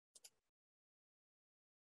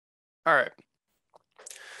All right.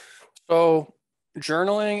 So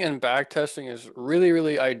journaling and backtesting is really,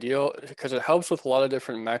 really ideal because it helps with a lot of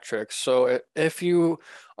different metrics. So if you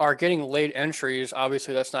are getting late entries,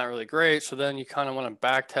 obviously that's not really great. So then you kind of want to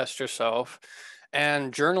backtest yourself.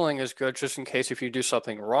 And journaling is good just in case if you do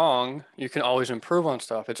something wrong, you can always improve on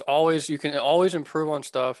stuff. You can always improve on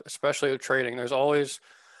stuff, especially with trading. There's always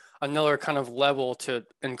another kind of level to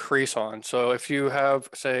increase on. So if you have,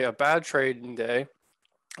 say, a bad trading day,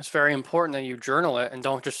 it's very important that you journal it and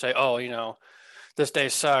don't just say, oh, this day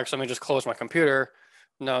sucks. Let me just close my computer.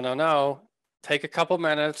 No, no, no. Take a couple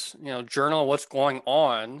minutes, journal what's going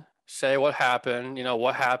on. Say what happened,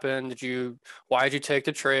 what happened? Why did you take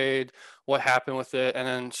the trade? What happened with it? And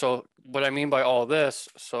then, so what I mean by all this,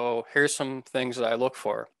 so here's some things that I look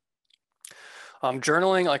for.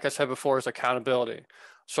 Journaling, like I said before, is accountability.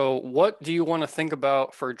 So what do you want to think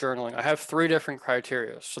about for journaling? I have three different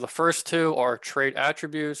criteria. So the first two are trade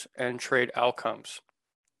attributes and trade outcomes.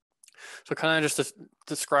 So kind of just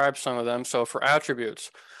describe some of them. So for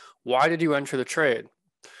attributes, why did you enter the trade?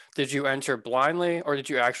 Did you enter blindly or did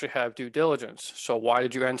you actually have due diligence? So why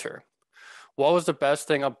did you enter? What was the best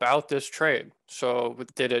thing about this trade? So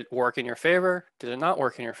did it work in your favor? Did it not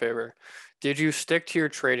work in your favor? Did you stick to your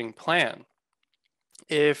trading plan?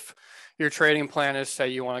 If your trading plan is, say,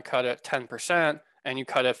 you want to cut at 10% and you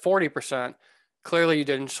cut at 40%, clearly you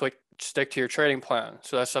didn't stick to your trading plan.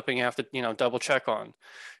 So that's something you have to, double check on.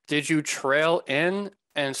 Did you trail in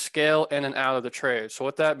and scale in and out of the trade? So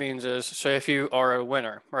what that means is, say if you are a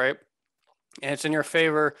winner, right, and it's in your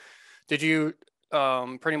favor, did you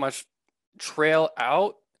pretty much trail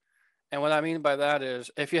out? And what I mean by that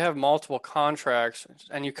is, if you have multiple contracts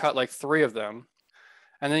and you cut like 3 of them,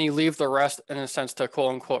 and then you leave the rest in a sense to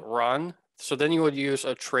quote unquote run, so then you would use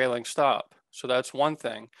a trailing stop. So that's one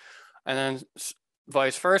thing. And then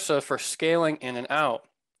vice versa for scaling in and out.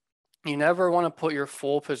 You never want to put your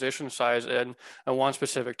full position size in at one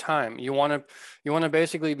specific time. You want to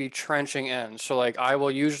basically be trenching in. So like I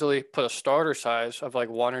will usually put a starter size of like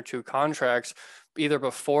 1 or 2 contracts either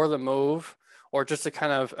before the move or just to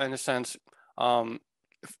kind of, in a sense,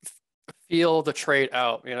 feel the trade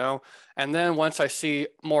out, and then once I see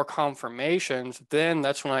more confirmations, then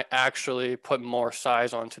that's when I actually put more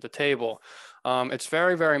size onto the table. It's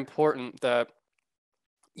very, very important that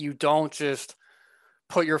you don't just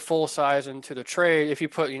put your full size into the trade. If you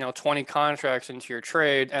put 20 contracts into your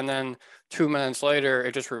trade and then 2 minutes later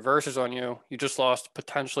it just reverses on you, you just lost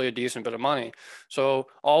potentially a decent bit of money. So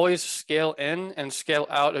always scale in and scale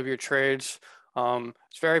out of your trades.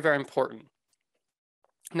 It's very, very important.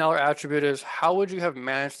 Another attribute is, how would you have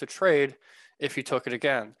managed the trade if you took it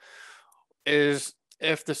again? Is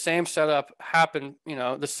if the same setup happened,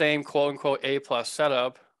 the same quote unquote A plus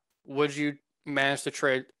setup, would you manage the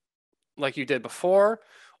trade like you did before?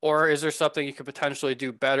 Or is there something you could potentially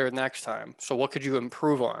do better next time? So what could you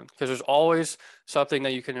improve on? Because there's always something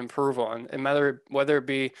that you can improve on. And whether it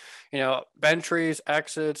be, entries,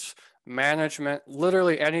 exits, management,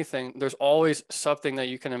 literally anything, there's always something that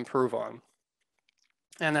you can improve on.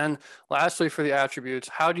 And then lastly, for the attributes,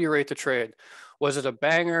 how do you rate the trade? Was it a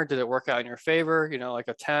banger? Did it work out in your favor? Like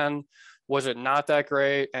a 10? Was it not that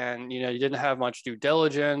great? And, you didn't have much due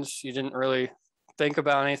diligence. You didn't really think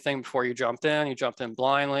about anything before you jumped in. You jumped in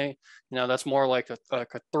blindly. That's more like a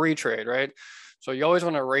 3 trade, right? So you always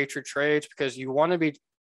want to rate your trades because you want to be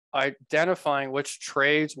identifying which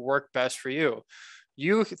trades work best for you.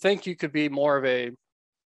 You think you could be more of a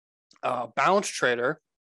bounce trader,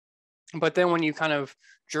 but then when you kind of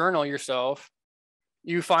journal yourself,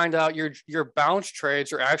 you find out your bounce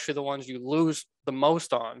trades are actually the ones you lose the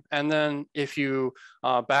most on. And then if you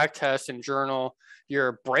backtest and journal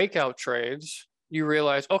your breakout trades, you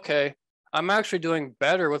realize, okay, I'm actually doing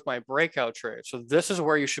better with my breakout trades. So this is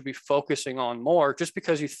where you should be focusing on more, just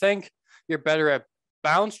because you think you're better at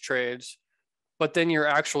bounce trades, but then your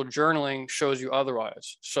actual journaling shows you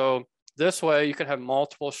otherwise. So this way you can have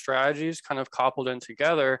multiple strategies kind of coupled in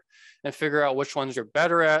together and figure out which ones you're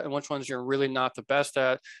better at and which ones you're really not the best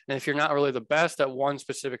at. And if you're not really the best at one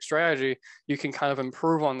specific strategy, you can kind of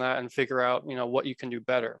improve on that and figure out, what you can do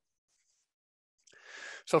better.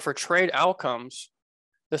 So for trade outcomes,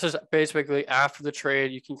 this is basically after the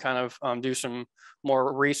trade, you can kind of do some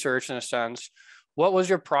more research in a sense. What was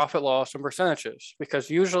your profit loss in percentages? Because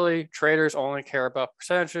usually traders only care about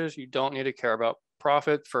percentages. You don't need to care about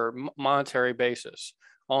profit for monetary basis.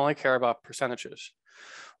 Only care about percentages.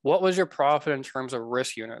 What was your profit in terms of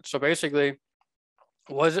risk units? So basically,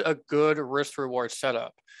 was it a good risk reward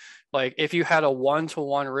setup? Like if you had a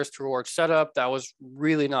 1-to-1 risk to reward setup, that was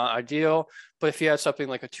really not ideal. But if you had something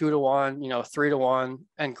like a 2-to-1, 3-to-1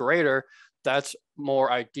 and greater, that's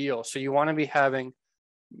more ideal. So you want to be having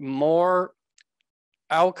more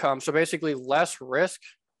outcome. So basically less risk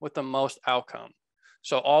with the most outcome.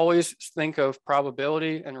 So always think of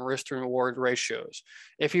probability and risk to reward ratios.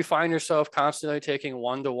 If you find yourself constantly taking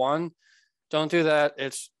 1-to-1, don't do that.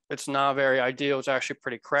 It's not very ideal. It's actually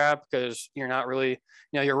pretty crap because you're not really,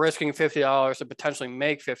 you're risking $50 to potentially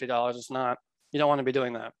make $50. It's not, you don't want to be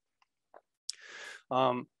doing that.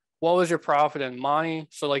 What was your profit in money?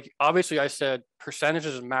 So like, obviously I said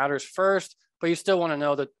percentages matters first, but you still want to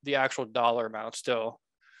know the actual dollar amount still.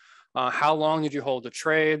 How long did you hold the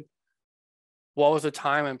trade? What was the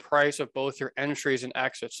time and price of both your entries and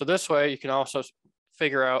exits? So this way you can also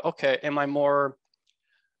figure out, okay, am I more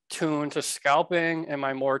tuned to scalping? Am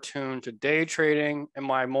I more tuned to day trading? Am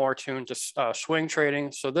I more tuned to swing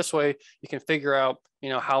trading? So this way you can figure out,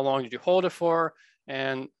 how long did you hold it for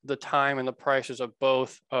and the time and the prices of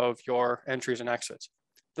both of your entries and exits.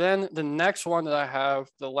 Then the next one that I have,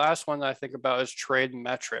 the last one that I think about is trade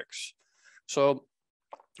metrics. So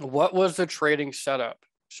what was the trading setup?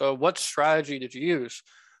 So what strategy did you use?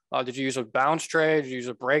 Did you use a bounce trade? Did you use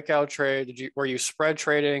a breakout trade? Were you spread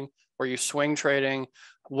trading? Were you swing trading?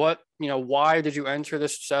 Why did you enter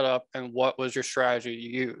this setup and what was your strategy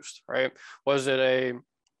you used, right? Was it a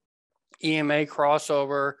EMA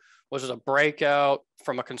crossover? Was it a breakout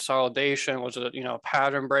from a consolidation? Was it a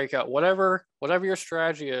pattern breakout? Whatever your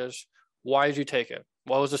strategy is, why did you take it?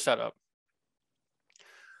 What was the setup?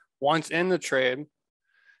 Once in the trade,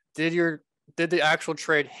 did the actual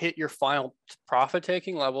trade hit your final profit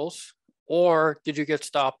taking levels, or did you get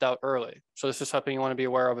stopped out early? So this is something you want to be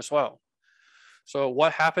aware of as well. So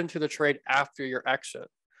what happened to the trade after your exit?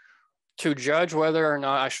 To judge whether or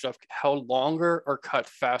not I should have held longer or cut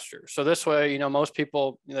faster. So this way, most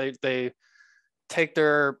people, they take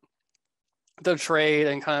the trade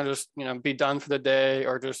and kind of just, be done for the day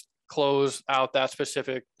or just close out that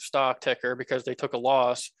specific stock ticker because they took a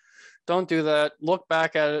loss. Don't do that. Look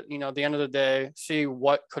back at it, at the end of the day, see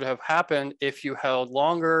what could have happened if you held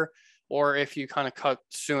longer or if you kind of cut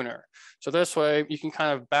sooner. So this way you can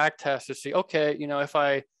kind of back test to see, okay, if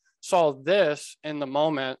I saw this in the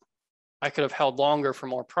moment, I could have held longer for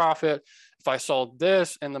more profit. If I sold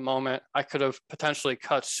this in the moment, I could have potentially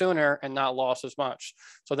cut sooner and not lost as much.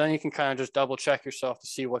 So then you can kind of just double check yourself to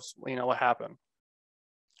see what happened.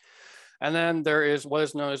 And then there is what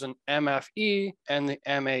is known as an MFE and the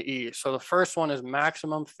MAE. So the first one is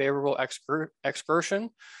maximum favorable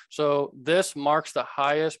excursion. So this marks the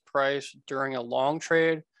highest price during a long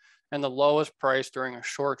trade and the lowest price during a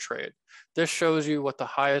short trade. This shows you what the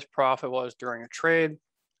highest profit was during a trade.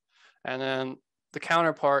 And then the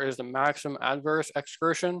counterpart is the maximum adverse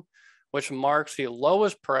excursion, which marks the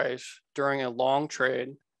lowest price during a long trade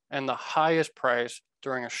and the highest price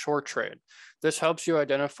during a short trade. This helps you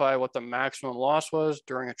identify what the maximum loss was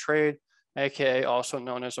during a trade, aka also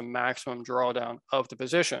known as a maximum drawdown of the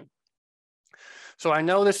position. So I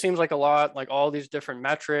know this seems like a lot, like all these different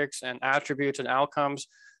metrics and attributes and outcomes,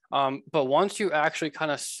 but once you actually kind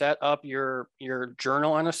of set up your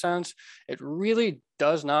journal in a sense, it really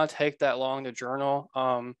does not take that long to journal,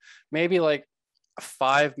 maybe like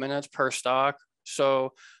 5 minutes per stock.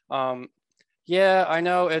 So yeah, I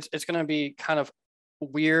know it's going to be kind of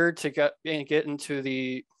weird to get into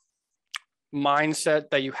the mindset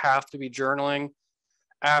that you have to be journaling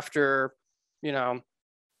after,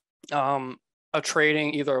 a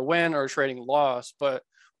trading, either a win or a trading loss. But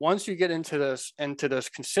once you get into this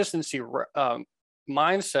consistency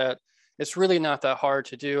mindset, it's really not that hard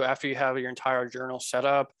to do after you have your entire journal set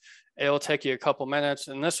up. It'll take you a couple minutes.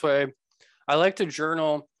 And this way, I like to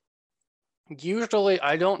journal. Usually,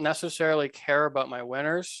 I don't necessarily care about my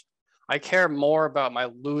winners. I care more about my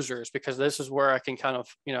losers because this is where I can kind of,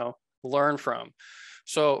 learn from.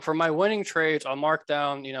 So for my winning trades, I'll mark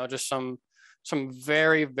down, just some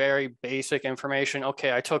very, very basic information.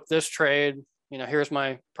 Okay, I took this trade, here's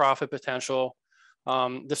my profit potential.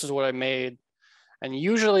 This is what I made. And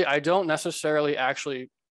usually I don't necessarily actually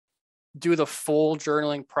do the full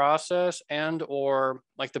journaling process and or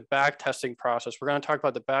like the back testing process. We're going to talk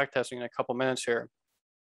about the back testing in a couple minutes here.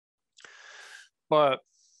 But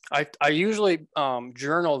I usually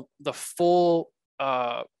journal the full,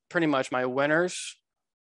 pretty much my winners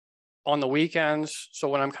on the weekends. So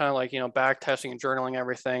when I'm kind of like, back testing and journaling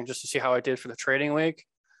everything just to see how I did for the trading week,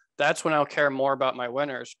 that's when I'll care more about my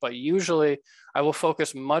winners. But usually I will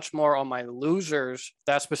focus much more on my losers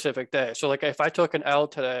that specific day. So like if I took an L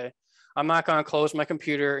today, I'm not going to close my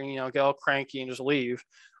computer and, get all cranky and just leave.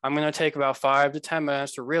 I'm going to take about 5 to 10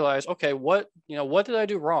 minutes to realize, okay, what did I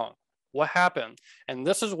do wrong? What happened? And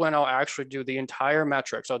this is when I'll actually do the entire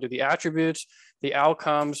metrics. I'll do the attributes, the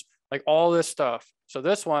outcomes, like all this stuff. So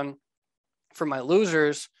this one, for my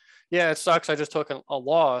losers, yeah, it sucks. I just took a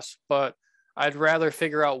loss, but I'd rather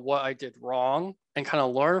figure out what I did wrong and kind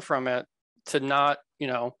of learn from it to not,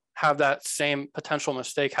 have that same potential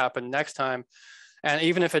mistake happen next time. And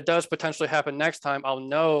even if it does potentially happen next time, I'll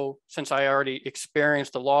know, since I already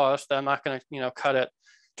experienced the loss, that I'm not going to, cut it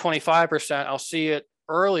 25%. I'll see it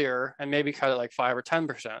earlier and maybe cut it like 5 or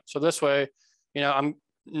 10%. So this way, I'm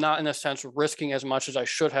not, in a sense, risking as much as I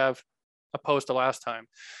should have opposed to last time.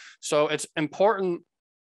 So it's important.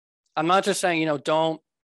 I'm not just saying, don't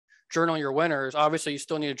journal your winners. Obviously, you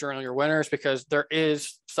still need to journal your winners, because there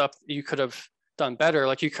is stuff you could have done better.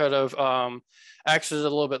 Like you could have exited a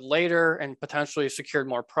little bit later and potentially secured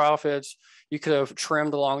more profits. You could have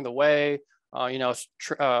trimmed along the way,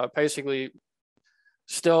 basically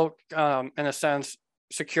still, in a sense,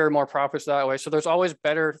 secure more profits that way. So there's always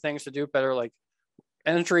better things to do, better like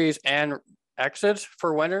entries and exits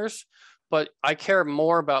for winners. But I care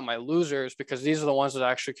more about my losers, because these are the ones that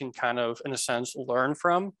I actually can kind of, in a sense, learn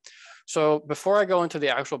from. So before I go into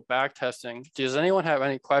the actual back testing, does anyone have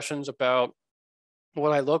any questions about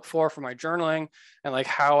what I look for my journaling and like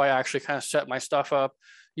how I actually kind of set my stuff up?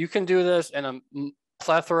 You can do this in a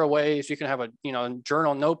plethora of ways. You can have a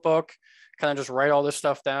journal notebook, kind of just write all this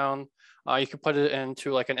stuff down. You can put it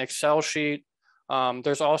into like an Excel sheet.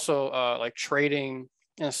 There's also like trading,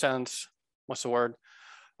 in a sense, what's the word?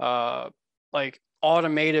 Like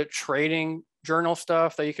automated trading journal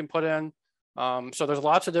stuff that you can put in. So there's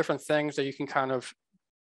lots of different things that you can kind of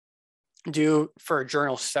do for a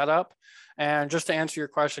journal setup. And just to answer your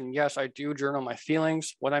question, yes, I do journal my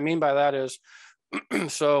feelings. What I mean by that is,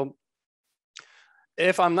 so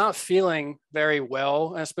if I'm not feeling very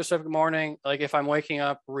well in a specific morning, like if I'm waking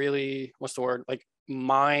up really, like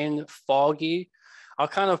mind foggy, I'll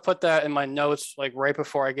kind of put that in my notes, like right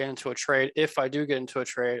before I get into a trade. If I do get into a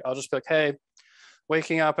trade, I'll just be like, hey,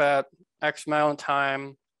 waking up at X amount of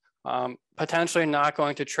time, potentially not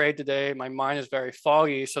going to trade today. My mind is very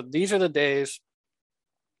foggy. So these are the days,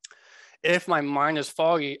 if my mind is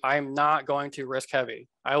foggy, I'm not going to risk heavy.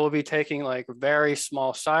 I will be taking like very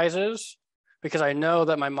small sizes, because I know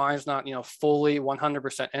that my mind's not, fully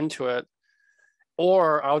 100% into it.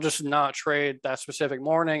 Or I'll just not trade that specific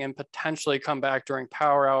morning and potentially come back during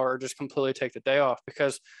power hour, or just completely take the day off,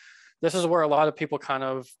 because this is where a lot of people kind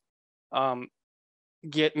of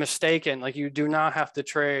get mistaken. Like, you do not have to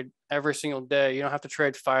trade every single day. You don't have to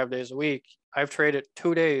trade 5 days a week. I've traded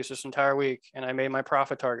 2 days this entire week and I made my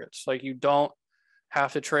profit targets. Like, you don't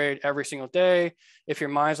have to trade every single day. If your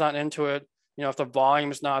mind's not into it, if the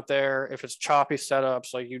volume is not there, if it's choppy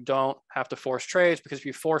setups, like, you don't have to force trades, because if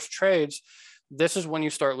you force trades, this is when you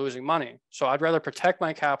start losing money. So I'd rather protect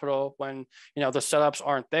my capital when, the setups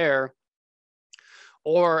aren't there.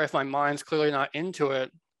 Or if my mind's clearly not into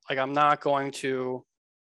it, like, I'm not going to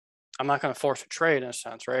force a trade, in a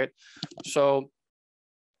sense, right? So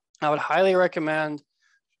I would highly recommend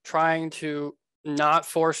trying to not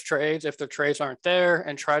force trades if the trades aren't there,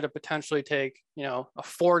 and try to potentially take, a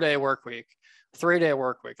 4-day work week, 3-day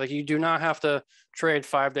work week. Like, you do not have to trade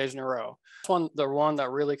 5 days in a row. The one that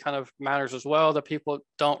really kind of matters as well, that people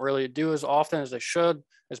don't really do as often as they should,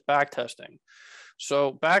 is back testing.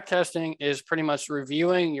 So back testing is pretty much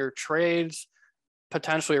reviewing your trades,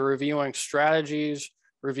 potentially reviewing strategies,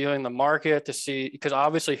 reviewing the market to see, because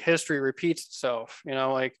obviously history repeats itself,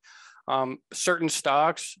 certain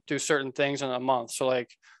stocks do certain things in a month. So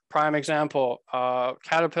like, prime example,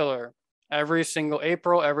 Caterpillar, every single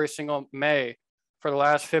April, every single May for the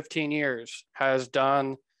last 15 years has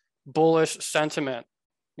done bullish sentiment,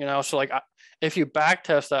 so like, if you back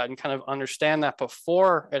test that and kind of understand that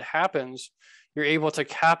before it happens, you're able to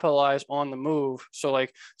capitalize on the move. So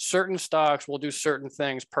like, certain stocks will do certain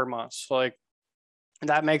things per month. So like,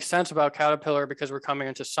 that makes sense about Caterpillar, because we're coming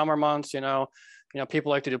into summer months,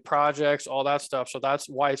 people like to do projects, all that stuff. So that's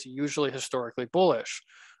why it's usually historically bullish.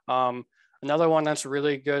 Another one that's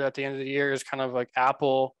really good at the end of the year is kind of like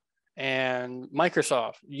Apple and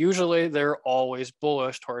Microsoft. Usually they're always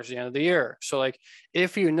bullish towards the end of the year. So like,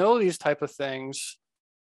 if you know these type of things,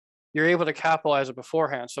 you're able to capitalize it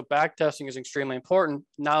beforehand. So back testing is extremely important,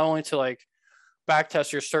 not only to like back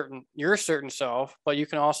test your certain self, but you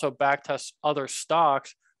can also back test other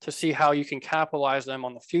stocks to see how you can capitalize them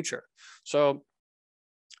on the future. So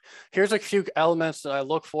here's a few elements that I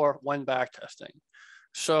look for when back testing.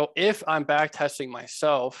 So if I'm back testing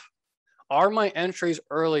myself, are my entries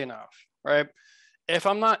early enough, right? If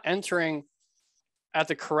I'm not entering at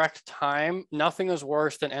the correct time, nothing is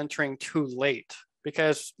worse than entering too late,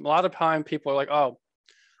 because a lot of time people are like, oh,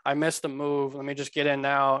 I missed the move. Let me just get in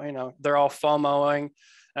now. You know, they're all FOMOing and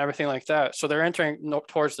everything like that. So they're entering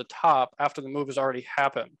towards the top after the move has already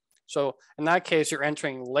happened. So in that case, you're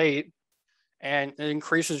entering late, and it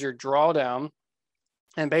increases your drawdown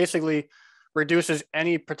and basically reduces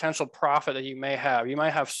any potential profit that you may have. You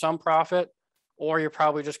might have some profit, or you're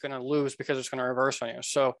probably just going to lose because it's going to reverse on you.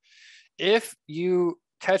 So if you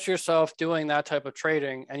catch yourself doing that type of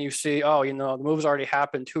trading and you see, oh, you know, the move's already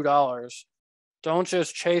happened, $2, don't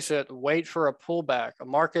just chase it. Wait for a pullback.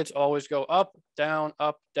 Markets always go up, down,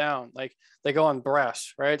 like they go on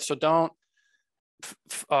breaths, right? So don't,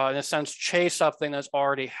 in a sense, chase something that's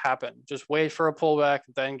already happened. Just wait for a pullback,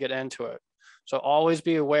 then get into it. So always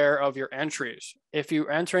be aware of your entries. If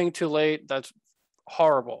you're entering too late, that's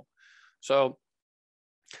horrible. So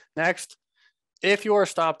next, if you are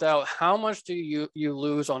stopped out, how much do you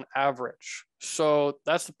lose on average? So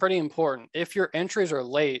that's pretty important. If your entries are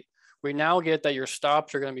late, we now get that your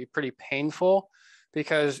stops are going to be pretty painful,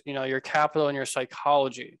 because, you know, your capital and your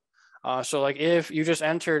psychology. So like if you just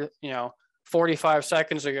entered, you know, 45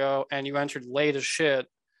 seconds ago and you entered late as shit,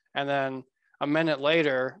 and then a minute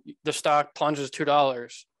later the stock plunges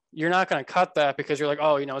 $2, you're not going to cut that, because you're like,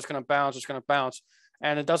 oh, you know, it's going to bounce,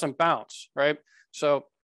 and it doesn't bounce, right? So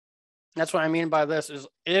that's what I mean by this is,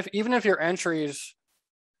 even if your entries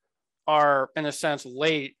are in a sense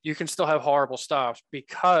late, you can still have horrible stops,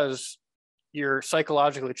 because you're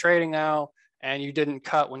psychologically trading now and you didn't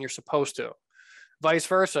cut when you're supposed to. Vice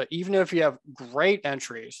versa, even if you have great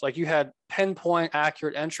entries, like you had pinpoint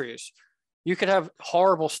accurate entries, you could have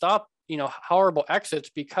horrible horrible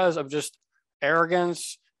exits because of just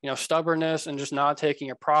arrogance, you know, stubbornness, and just not taking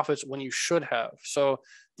your profits when you should have. So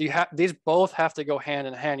these both have to go hand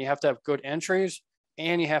in hand. You have to have good entries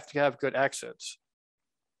and you have to have good exits.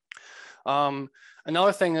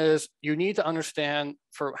 Another thing is, you need to understand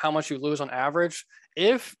for how much you lose on average.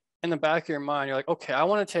 If in the back of your mind, you're like, okay,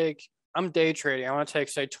 I'm day trading, I want to take,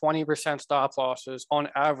 say, 20% stop losses on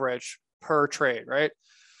average per trade, right?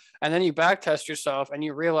 And then you backtest yourself and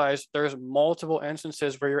you realize there's multiple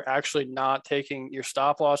instances where you're actually not taking your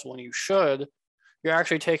stop loss when you should. You're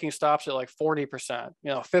actually taking stops at like 40%,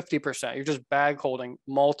 50%. You're just bag holding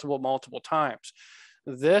multiple times.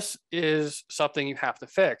 This is something you have to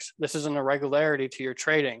fix. This is an irregularity to your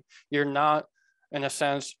trading. You're not, in a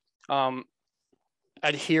sense,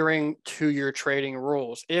 adhering to your trading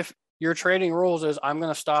rules. If your trading rules is, I'm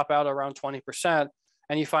going to stop out around 20%,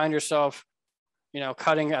 and you find yourself,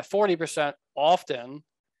 cutting at 40% often,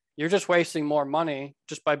 you're just wasting more money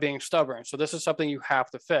just by being stubborn. So this is something you have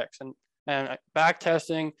to fix. And back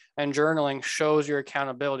testing and journaling shows your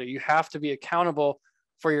accountability. You have to be accountable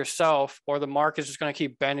for yourself, or the market's just going to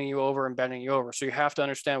keep bending you over and bending you over. So you have to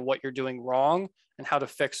understand what you're doing wrong and how to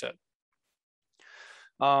fix it.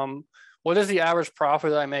 What is the average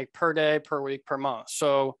profit that I make per day, per week, per month?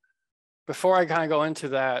 So before I kind of go into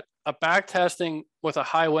that, a back testing with a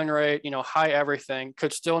high win rate, high everything,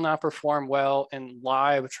 could still not perform well in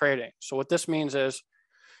live trading. So what this means is,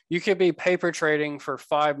 you could be paper trading for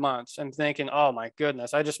 5 months and thinking, oh my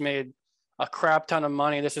goodness, I just made a crap ton of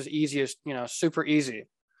money. This is easiest, super easy.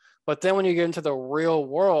 But then when you get into the real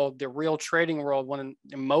world, the real trading world, when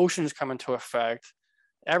emotions come into effect,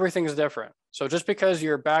 everything is different. So just because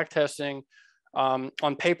you're back testing on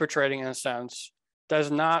paper trading, in a sense,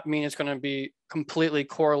 does not mean it's going to be completely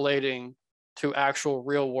correlating to actual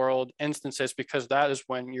real world instances, because that is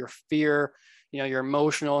when your fear, your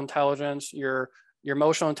emotional intelligence, your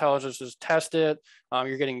emotional intelligence is tested.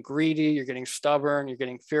 You're getting greedy, you're getting stubborn, you're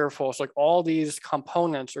getting fearful. So like all these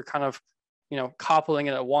components are kind of, coupling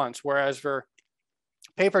it at once. Whereas for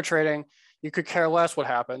paper trading, you could care less what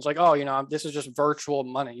happens. Like, oh, this is just virtual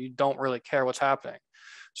money. You don't really care what's happening.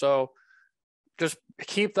 So just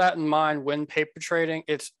keep that in mind when paper trading.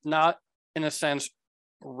 It's not, in a sense,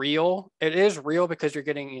 real. It is real because you're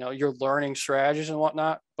getting, you're learning strategies and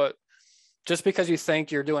whatnot. But just because you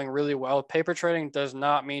think you're doing really well with paper trading does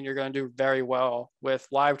not mean you're going to do very well with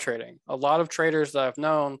live trading. A lot of traders that I've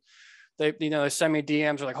known, they send me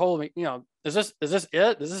DMs, are like, holy, is this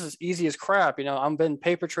it? This is as easy as crap. I've been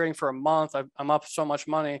paper trading for a month. I'm up so much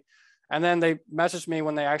money. And then they message me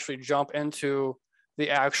when they actually jump into the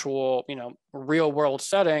actual, real world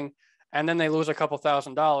setting. And then they lose a couple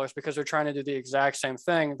 $1,000s because they're trying to do the exact same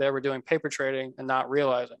thing they were doing paper trading and not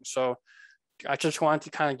realizing. So I just wanted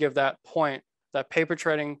to kind of give that point that paper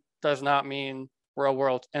trading does not mean real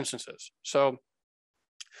world instances. So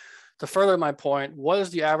to further my point, what is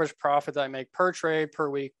the average profit that I make per trade, per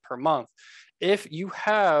week, per month? If you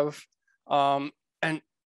have, and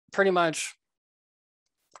pretty much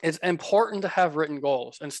it's important to have written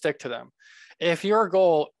goals and stick to them. If your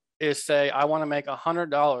goal is, say, I want to make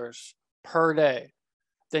 $100 per day,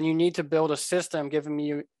 then you need to build a system giving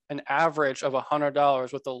you an average of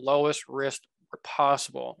 $100 with the lowest risk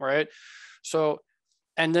possible, right? So,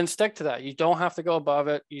 and then stick to that. You don't have to go above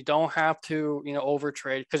it. You don't have to,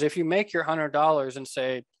 overtrade. Because if you make your $100 in,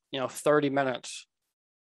 say, 30 minutes,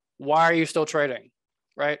 why are you still trading,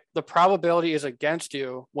 right? The probability is against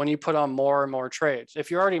you when you put on more and more trades.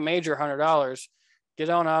 If you already made your $100, get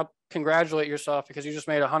on up, congratulate yourself because you just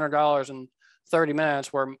made $100 in 30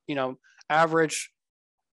 minutes where, average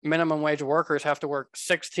minimum wage workers have to work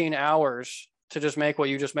 16 hours to just make what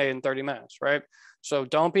you just made in 30 minutes, right? So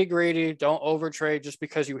don't be greedy. Don't overtrade just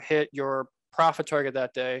because you hit your profit target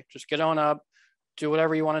that day. Just get on up, do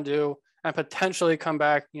whatever you want to do, and potentially come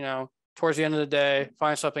back, towards the end of the day,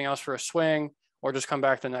 find something else for a swing, or just come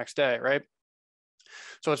back the next day, right?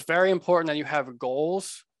 So it's very important that you have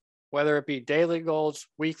goals, whether it be daily goals,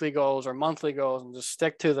 weekly goals, or monthly goals, and just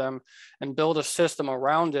stick to them and build a system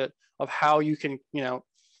around it of how you can,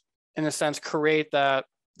 in a sense, create that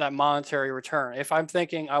monetary return. If I'm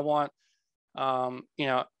thinking I want,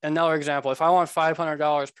 another example, if I want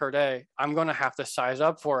 $500 per day, I'm going to have to size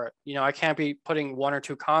up for it. I can't be putting 1 or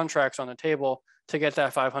 2 contracts on the table to get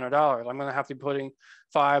that $500. I'm going to have to be putting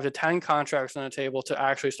 5 to 10 contracts on the table to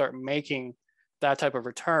actually start making that type of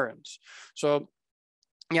returns. So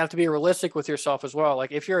you have to be realistic with yourself as well.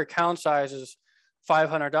 Like if your account size is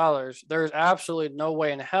 $500, there's absolutely no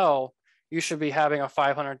way in hell you should be having a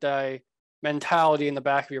 500-day mentality in the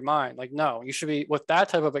back of your mind. Like, no, you should be, with that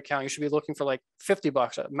type of account, you should be looking for like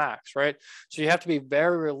 $50 at max, right? So you have to be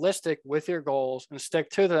very realistic with your goals and stick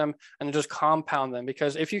to them and just compound them.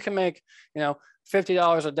 Because if you can make,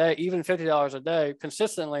 $50 a day, even $50 a day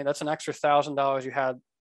consistently, that's an extra $1,000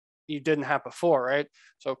 you didn't have before, right?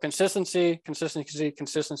 So consistency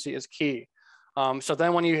is key. So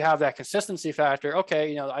then when you have that consistency factor,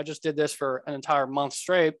 okay, I just did this for an entire month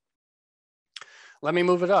straight. Let me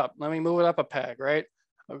move it up. Let me move it up a peg, right?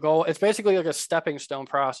 A goal. It's basically like a stepping stone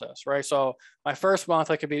process, right? So my first month,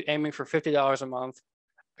 I could be aiming for $50 a month.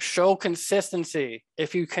 Show consistency.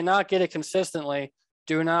 If you cannot get it consistently,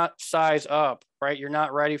 do not size up, right? You're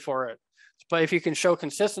not ready for it. But if you can show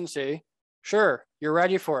consistency, sure, you're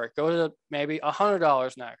ready for it. Go to maybe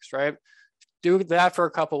 $100 next, right? Do that for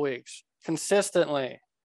a couple of weeks consistently.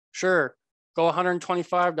 Sure, go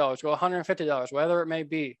 $125, go $150, whatever it may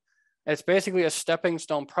be. It's basically a stepping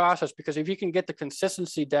stone process, because if you can get the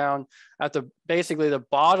consistency down at basically the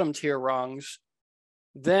bottom tier rungs,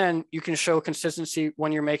 then you can show consistency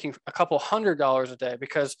when you're making a couple $100 a day,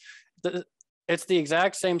 because it's the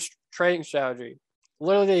exact same trading strategy,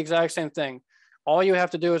 literally the exact same thing. All you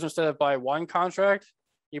have to do is, instead of buy 1 contract,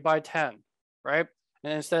 you buy 10, right?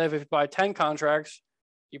 And instead of, if you buy 10 contracts,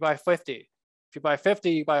 you buy 50. If you buy 50,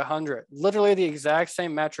 you buy 100. Literally the exact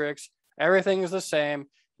same metrics. Everything is the same.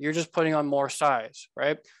 You're just putting on more size,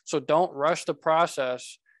 right? So don't rush the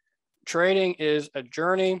process. Trading is a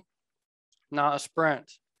journey, not a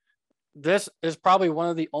sprint. This is probably one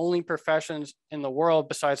of the only professions in the world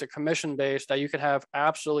besides a commission-based that you can have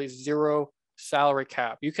absolutely zero salary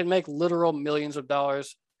cap. You can make literal millions of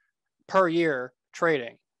dollars per year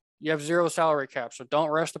trading. You have zero salary cap. So don't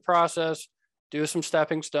rush the process. Do some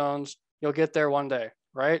stepping stones. You'll get there one day,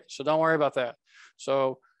 right? So don't worry about that.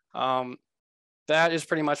 So that is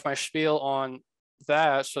pretty much my spiel on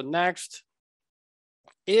that. So next,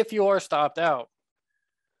 if you are stopped out,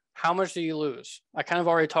 how much do you lose? I kind of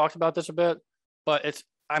already talked about this a bit, but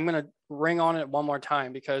I'm going to ring on it one more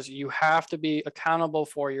time, because you have to be accountable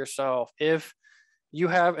for yourself. If you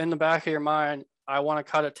have in the back of your mind, I want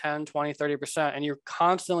to cut it 10, 20, 30%, and you're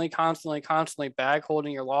constantly bag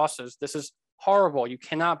holding your losses, this is horrible. You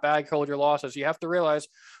cannot bag hold your losses. You have to realize,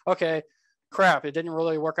 okay, crap, it didn't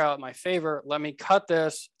really work out in my favor. Let me cut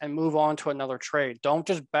this and move on to another trade. Don't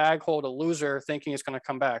just bag hold a loser thinking it's going to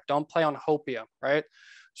come back. Don't play on hopium, right?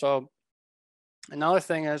 So another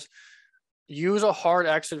thing is, use a hard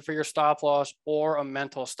exit for your stop loss or a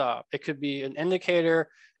mental stop. It could be an indicator.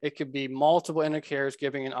 It could be multiple indicators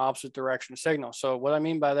giving an opposite direction signal. So what I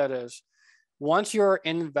mean by that is, once you're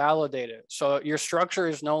invalidated, so your structure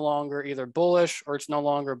is no longer either bullish or it's no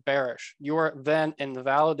longer bearish, you are then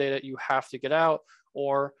invalidated. You have to get out,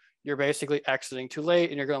 or you're basically exiting too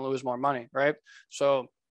late and you're going to lose more money, right? So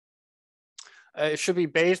it should be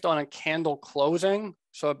based on a candle closing.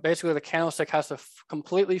 So basically the candlestick has to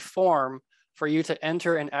completely form for you to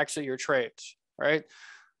enter and exit your trades, right?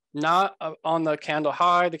 Not on the candle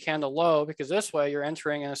high, the candle low, because this way you're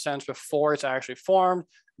entering in a sense before it's actually formed.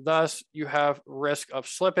 Thus, you have risk of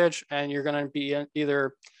slippage, and you're going to be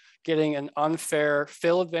either getting an unfair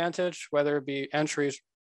fill advantage, whether it be entries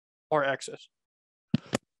or exits.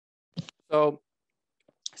 So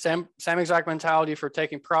same exact mentality for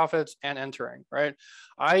taking profits and entering, right?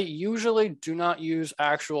 I usually do not use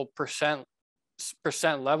actual percent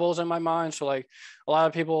levels in my mind. So like a lot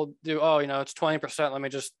of people do, oh, it's 20%. Let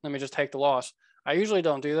me just take the loss. I usually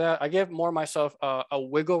don't do that. I give more myself a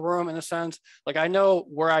wiggle room in a sense. Like I know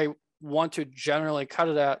where I want to generally cut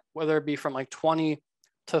it at, whether it be from like 20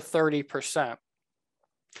 to 30%.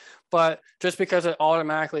 But just because it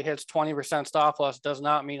automatically hits 20% stop loss does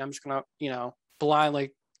not mean I'm just going to,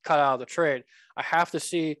 blindly cut out of the trade. I have to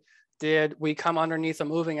see, did we come underneath a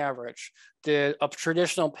moving average? Did a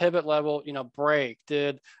traditional pivot level, break?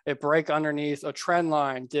 Did it break underneath a trend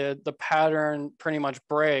line? Did the pattern pretty much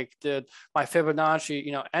break? Did my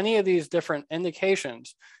Fibonacci, any of these different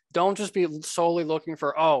indications? Don't just be solely looking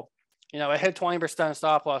for, oh, it hit 20%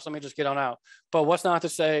 stop loss, let me just get on out. But what's not to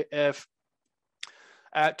say if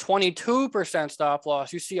at 22% stop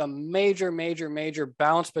loss, you see a major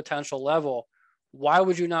bounce potential level, why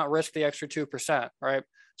would you not risk the extra 2%, right?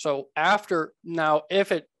 So after now,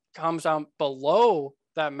 if it comes down below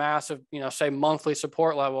that massive, say monthly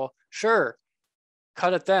support level, sure,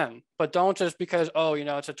 cut it then. But don't just because, oh,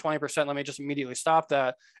 it's at 20%, let me just immediately stop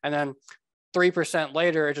that. And then 3%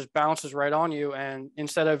 later, it just bounces right on you. And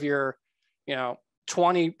instead of your,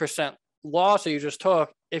 20% loss that you just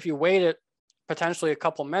took, if you waited potentially a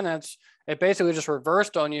couple minutes, it basically just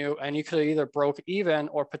reversed on you and you could have either broke even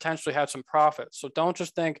or potentially had some profits. So don't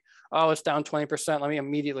just think, oh, it's down 20%, let me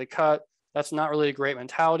immediately cut. That's not really a great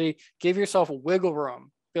mentality. Give yourself a wiggle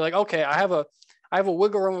room. Be like, okay, I have a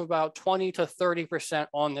wiggle room of about 20 to 30%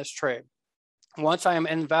 on this trade. Once I am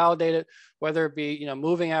invalidated, whether it be,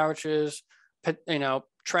 moving averages,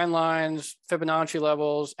 trend lines, Fibonacci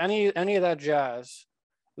levels, any of that jazz,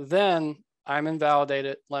 then I'm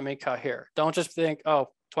invalidated, let me cut here. Don't just think, oh,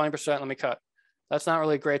 20%, let me cut. That's not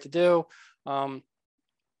really great to do. And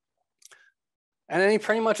then you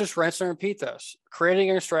pretty much just rinse and repeat this. Creating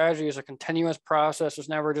your strategy is a continuous process. It's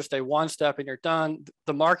never just a one step and you're done.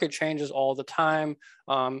 The market changes all the time.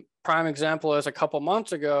 Prime example is a couple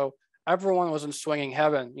months ago, everyone was in swinging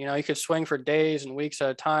heaven. You could swing for days and weeks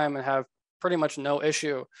at a time and have pretty much no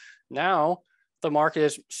issue. Now, the market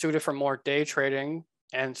is suited for more day trading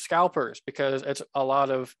and scalpers because it's a lot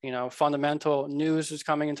of fundamental news is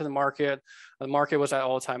coming into the market. The market was at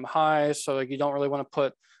all-time highs, so you don't really want to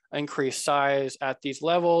put increased size at these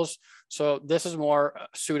levels. So this is more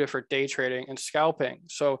suited for day trading and scalping.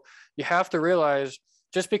 So you have to realize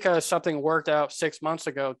just because something worked out 6 months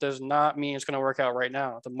ago does not mean it's going to work out right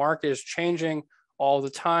now. The market is changing all the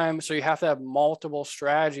time, so you have to have multiple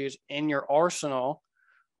strategies in your arsenal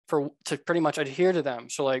to pretty much adhere to them.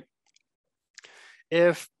 So like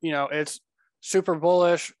if it's super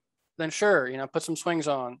bullish, then sure, put some swings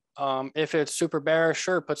on. If it's super bearish,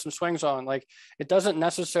 sure, put some swings on. Like it doesn't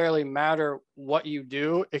necessarily matter what you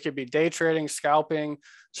do. It could be day trading, scalping,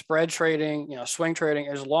 spread trading, swing trading,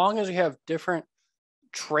 as long as you have different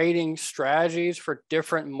trading strategies for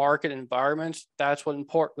different market environments. That's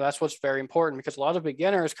what's very important, because a lot of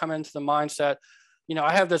beginners come into the mindset,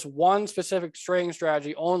 I have this one specific trading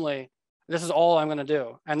strategy only. This is all I'm going to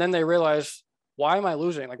do. And then they realize, why am I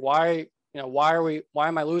losing? Like, why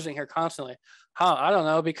am I losing here constantly? I don't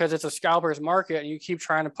know, because it's a scalper's market and you keep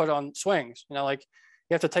trying to put on swings. Like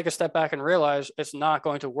you have to take a step back and realize it's not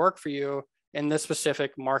going to work for you in this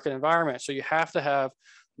specific market environment. So you have to have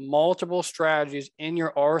multiple strategies in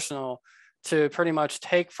your arsenal to pretty much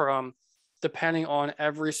take from, depending on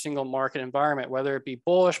every single market environment, whether it be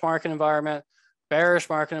bullish market environment, bearish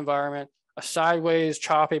market environment, a sideways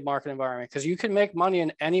choppy market environment, because you can make money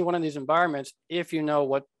in any one of these environments if you know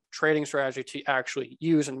what trading strategy to actually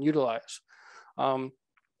use and utilize.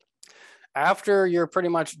 After you're pretty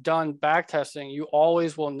much done backtesting, you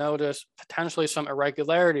always will notice potentially some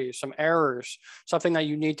irregularities, some errors, something that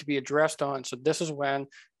you need to be addressed on. So this is when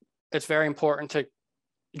it's very important to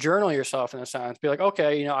journal yourself in a sense. Be like,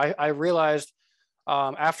 okay, I realized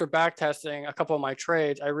after backtesting a couple of my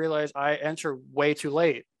trades, I realized I entered way too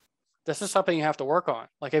late. This is something you have to work on.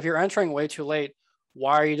 Like if you're entering way too late,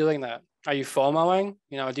 why are you doing that? Are you FOMOing?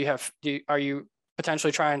 Are you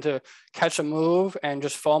potentially trying to catch a move and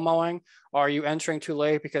just FOMOing? Are you entering too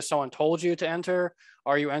late because someone told you to enter?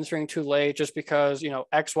 Are you entering too late just because,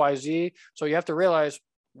 XYZ? So you have to realize,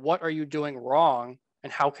 what are you doing wrong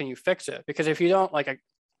and how can you fix it? Because if you don't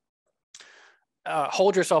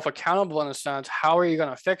hold yourself accountable in a sense, how are you going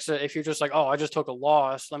to fix it if you're just like, oh, I just took a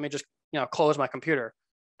loss, let me just close my computer?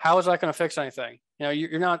 How is that going to fix anything?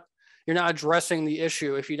 You're not addressing the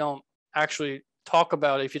issue if you don't actually talk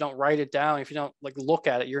about it, if you don't write it down, if you don't like look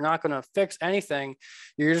at it, you're not going to fix anything.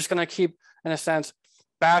 You're just going to keep, in a sense,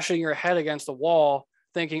 bashing your head against the wall,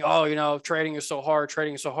 thinking, oh, you know, trading is so hard,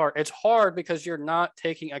 trading is so hard. It's hard because you're not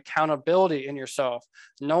taking accountability in yourself.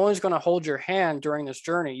 No one's going to hold your hand during this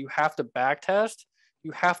journey. You have to back test,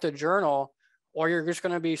 you have to journal, or you're just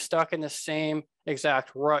going to be stuck in the same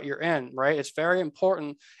exact rut you're in, right? It's very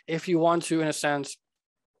important if you want to, in a sense,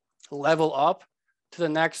 level up to the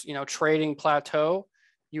next, you know, trading plateau.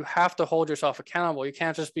 You have to hold yourself accountable. You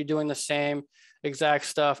can't just be doing the same exact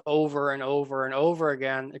stuff over and over and over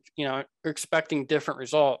again, you know, expecting different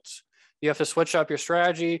results. You have to switch up your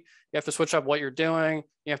strategy. You have to switch up what you're doing.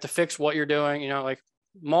 You have to fix what you're doing, you know, like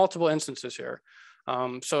multiple instances here.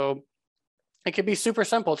 So it could be super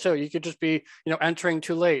simple too. You could just be, you know, entering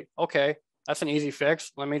too late. Okay, that's an easy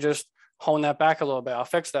fix. Let me just hone that back a little bit. I'll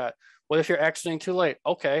fix that. What if you're exiting too late?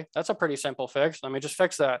 Okay, that's a pretty simple fix. Let me just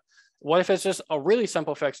fix that. What if it's just a really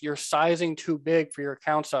simple fix? You're sizing too big for your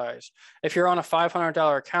account size. If you're on a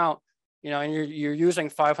 $500 account, you know, and you're using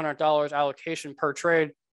 $500 allocation per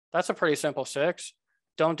trade, that's a pretty simple fix.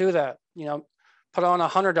 Don't do that. You know, put on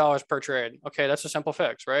 $100 per trade. Okay, that's a simple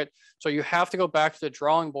fix, right? So you have to go back to the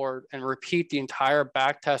drawing board and repeat the entire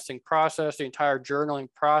back testing process, the entire journaling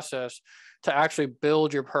process to actually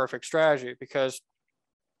build your perfect strategy. Because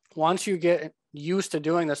once you get used to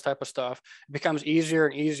doing this type of stuff, it becomes easier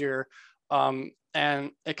and easier.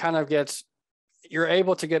 And it kind of gets, you're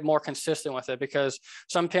able to get more consistent with it, because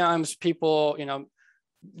sometimes people, you know,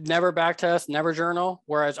 never backtest, never journal,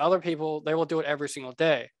 whereas other people, they will do it every single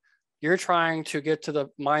day. You're trying to get to the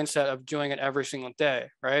mindset of doing it every single day,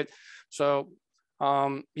 right? So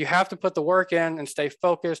you have to put the work in and stay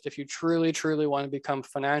focused if you truly, truly want to become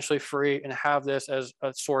financially free and have this as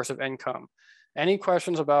a source of income. Any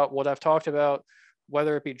questions about what I've talked about,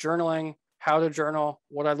 whether it be journaling, how to journal,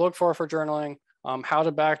 what I look for journaling, how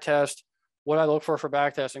to backtest, what I look for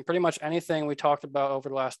backtesting, pretty much anything we talked about over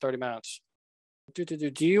the last 30 minutes.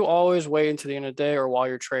 Do you always wait until the end of the day or while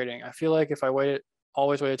you're trading? I feel like if I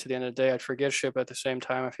always waited to the end of the day, I'd forget shit, but at the same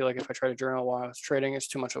time, I feel like if I try to journal while I was trading, it's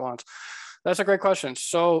too much at once. That's a great question.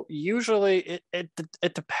 So usually it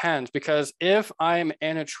depends, because if I'm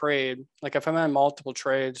in a trade, like if I'm in multiple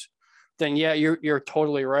trades, then yeah, you're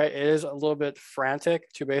totally right. It is a little bit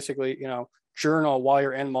frantic to basically, you know, journal while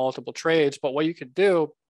you're in multiple trades. But what you could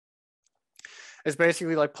do is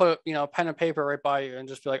basically like put, you know, pen and paper right by you and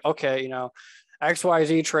just be like, okay, you know,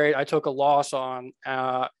 XYZ trade I took a loss on.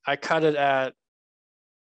 I cut it at,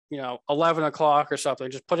 you know, 11 o'clock or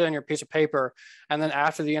something. Just put it in your piece of paper. And then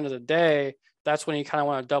after the end of the day, that's when you kind of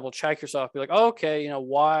want to double check yourself. Be like, oh, okay, you know,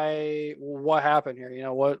 what happened here? You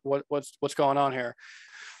know, what's going on here?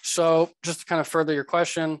 So just to kind of further your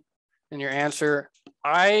question and your answer,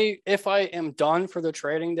 if I am done for the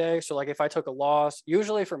trading day, so like if I took a loss,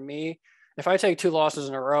 usually for me, if I take 2 losses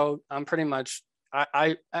in a row, I'm pretty much,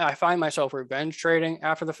 I find myself revenge trading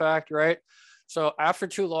after the fact, right? So after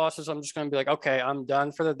 2 losses, I'm just going to be like, okay, I'm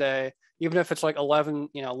done for the day. Even if it's like 11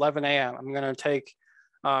 a.m., I'm going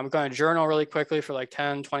to journal really quickly for like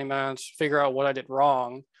 10, 20 minutes, figure out what I did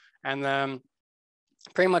wrong, and then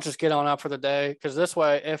pretty much just get on up for the day. Because this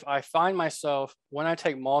way, if I find myself, when I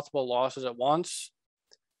take multiple losses at once,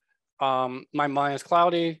 my mind is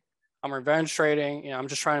cloudy. I'm revenge trading. You know, I'm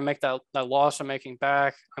just trying to make that loss I'm making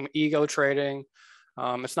back. I'm ego trading.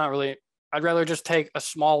 It's not really, I'd rather just take a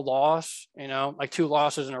small loss, you know, like 2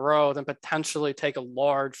 losses in a row, than potentially take a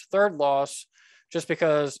large third loss just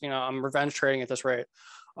because, you know, I'm revenge trading at this rate.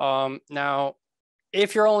 Now,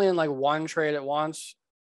 if you're only in like 1 trade at once,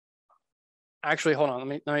 actually, hold on, let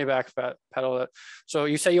me backpedal it. So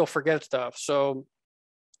you say you'll forget stuff. So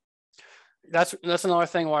that's another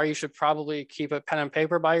thing why you should probably keep a pen and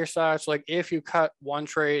paper by your side. So like if you cut 1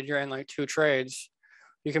 trade, you're in like 2 trades,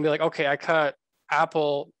 you can be like, okay, I cut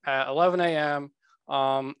Apple at 11 a.m.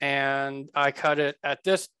 And I cut it at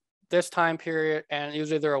this time period, and it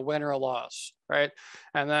was either a win or a loss, right?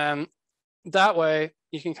 And then that way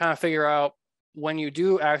you can kind of figure out when you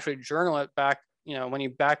do actually journal it back, you know, when you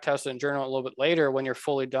back test it and journal it a little bit later, when you're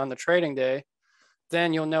fully done the trading day,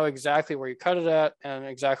 then you'll know exactly where you cut it at and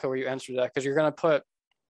exactly where you entered that, because you're going to put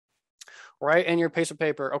right in your piece of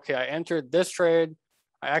paper, okay, I entered this trade,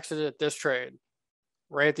 I exited this trade,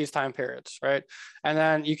 right at these time periods, right? And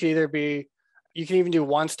then you can even do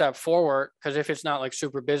 1 step forward, because if it's not like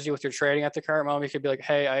super busy with your trading at the current moment, you could be like,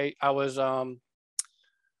 hey, I was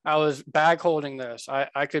bag holding this.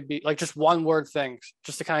 I could be like just 1 word things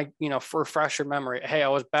just to kind of, you know, refresh your memory. Hey, I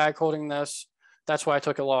was bag holding this. That's why I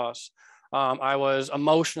took a loss. I was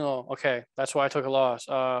emotional. Okay, that's why I took a loss.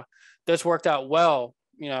 This worked out well.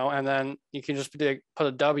 and then you can just put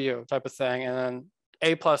a W type of thing, and then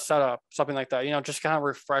A+ setup, something like that, just kind of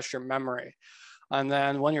refresh your memory. And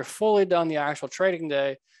then when you're fully done the actual trading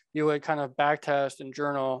day, you would kind of backtest and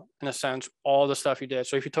journal, in a sense, all the stuff you did.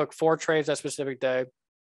 So if you took 4 trades that specific day,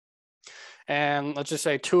 and let's just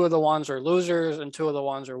say 2 of the ones are losers and 2 of the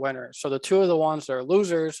ones are winners. So the 2 of the ones that are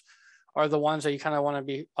losers are the ones that you kind of want to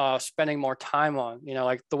be spending more time on.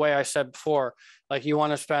 Like the way I said before, like you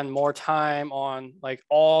want to spend more time on like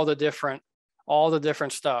all the different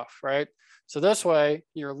stuff, right? So this way,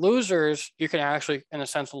 your losers, you can actually, in a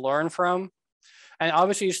sense, learn from. And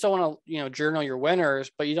obviously you still want to, journal your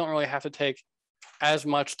winners, but you don't really have to take as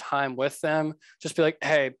much time with them. Just be like,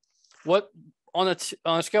 hey, what on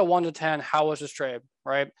a scale 1 to 10, how was this trade,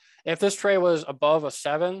 right? If this trade was above a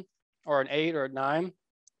 7 or an 8 or a 9,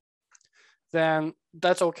 then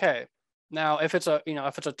that's okay. Now, if it's a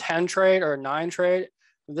 10 trade or a 9 trade,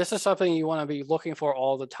 this is something you want to be looking for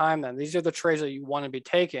all the time. Then these are the trades that you want to be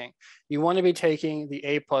taking. You want to be taking the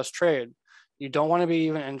A+ trade. You don't want to be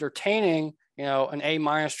even entertaining, an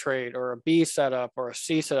A- trade or a B setup or a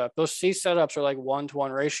C setup. Those C setups are like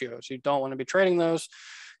 1-to-1 ratios. You don't want to be trading those.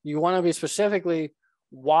 You want to be specifically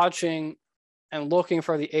watching and looking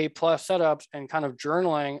for the A+ setups and kind of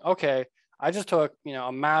journaling. Okay, I just took,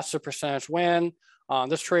 a massive percentage win.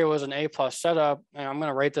 This trade was an A+ setup, and I'm going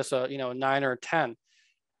to rate this a 9 or a 10.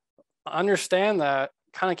 Understand that,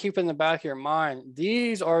 kind of keep in the back of your mind,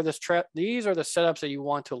 these are the setups that you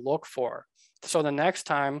want to look for. So the next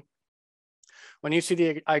time when you see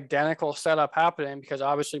the identical setup happening, because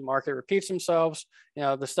obviously market repeats themselves,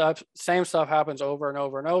 same stuff happens over and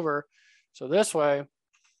over and over. So this way,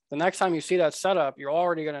 the next time you see that setup, you're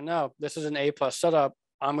already going to know this is an A+ setup.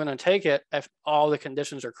 I'm going to take it if all the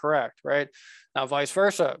conditions are correct, right? Now, vice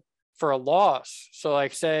versa for a loss. So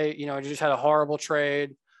like say, you just had a horrible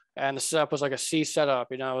trade and the setup was like a C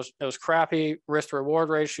setup, it was crappy risk to reward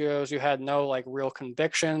ratios. You had no like real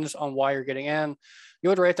convictions on why you're getting in. You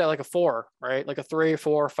would rate that like a 4, right? Like a 3,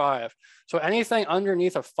 4, 5. So anything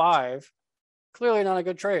underneath a 5, clearly not a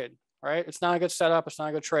good trade, right? It's not a good setup. It's not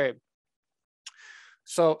a good trade.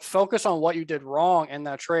 So focus on what you did wrong in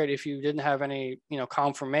that trade. If you didn't have any,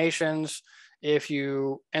 confirmations, if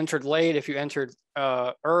you entered late, if you entered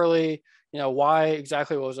early, why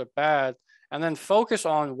exactly was it bad? And then focus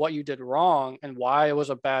on what you did wrong and why it was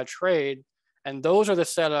a bad trade. And those are the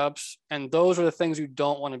setups and those are the things you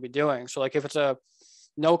don't want to be doing. So like if it's a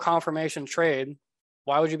no confirmation trade,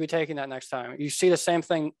 why would you be taking that next time? You see the same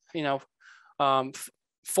thing,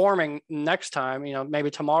 forming next time,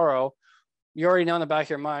 maybe tomorrow, you already know in the back of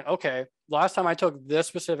your mind, okay, last time I took this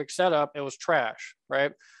specific setup, it was trash,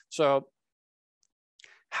 right? So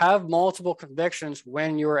have multiple convictions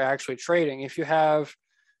when you're actually trading. If you have,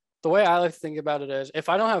 the way I like to think about it is, if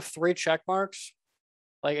I don't have 3 check marks,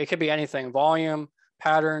 like it could be anything, volume,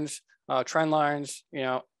 patterns, trend lines,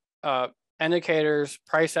 indicators,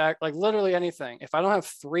 price act, like literally anything. If I don't have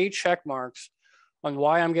 3 check marks on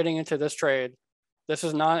why I'm getting into this trade, this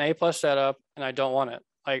is not an A+ setup and I don't want it.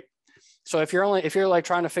 Like, so if you're like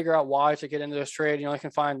trying to figure out why to get into this trade, you only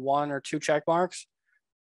can find 1 or 2 check marks,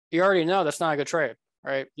 you already know that's not a good trade,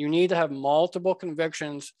 right? You need to have multiple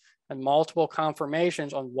convictions and multiple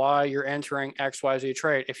confirmations on why you're entering XYZ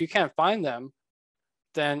trade. If you can't find them,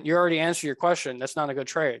 then you already answered your question. That's not a good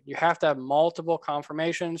trade. You have to have multiple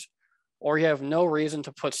confirmations, or you have no reason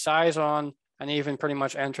to put size on and even pretty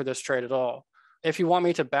much enter this trade at all. If you want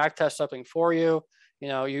me to backtest something for you,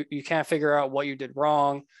 you can't figure out what you did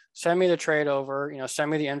wrong, send me the trade over, send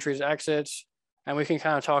me the entries, exits, and we can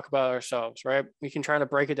kind of talk about it ourselves, right? We can try to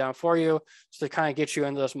break it down for you to kind of get you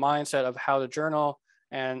into this mindset of how to journal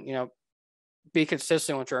and, be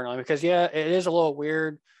consistent with journaling. Because yeah, it is a little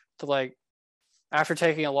weird to like, after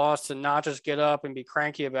taking a loss, to not just get up and be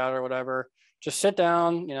cranky about it or whatever. Just sit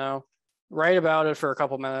down, write about it for a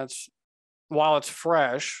couple minutes while it's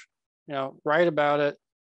fresh, write about it,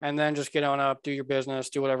 and then just get on up, do your business,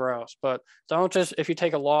 do whatever else. But don't just, if you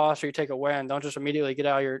take a loss or you take a win, don't just immediately get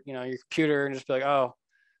out your, your computer and just be like, oh,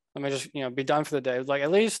 let me just, be done for the day. Like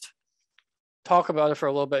at least talk about it for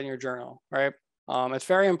a little bit in your journal, right? It's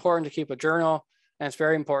very important to keep a journal, and it's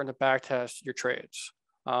very important to backtest your trades.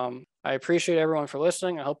 I appreciate everyone for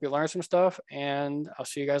listening. I hope you learned some stuff, and I'll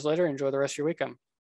see you guys later. Enjoy the rest of your weekend.